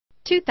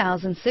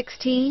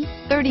2016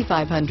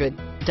 3500.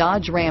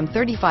 Dodge Ram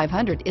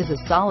 3500 is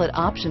a solid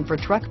option for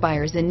truck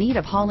buyers in need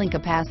of hauling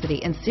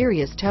capacity and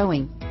serious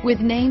towing. With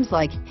names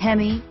like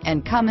Hemi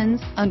and Cummins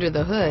under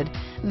the hood,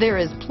 there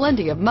is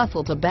plenty of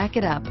muscle to back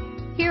it up.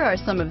 Here are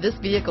some of this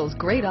vehicle's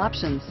great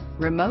options: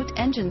 remote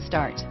engine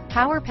start,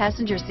 power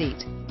passenger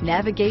seat,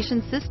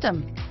 navigation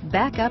system,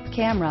 backup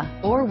camera,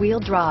 four-wheel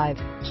drive,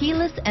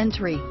 keyless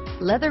entry,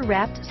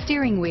 leather-wrapped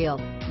steering wheel,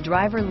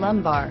 driver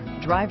lumbar,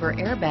 driver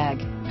airbag,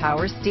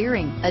 power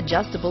steering,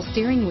 adjustable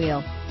steering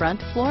wheel,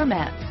 front floor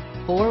mats,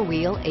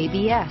 four-wheel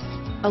ABS,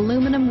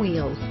 aluminum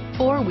wheels,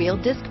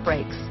 four-wheel disc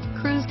brakes,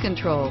 cruise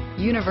control,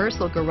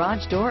 universal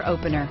garage door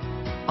opener,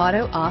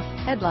 auto-off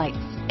headlights,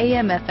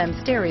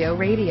 AM/FM stereo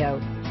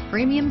radio,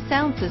 premium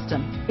sound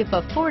system. If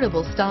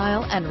affordable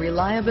style and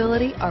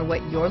reliability are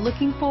what you're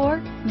looking for,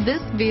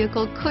 this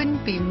vehicle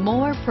couldn't be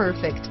more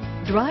perfect.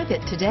 Drive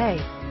it today.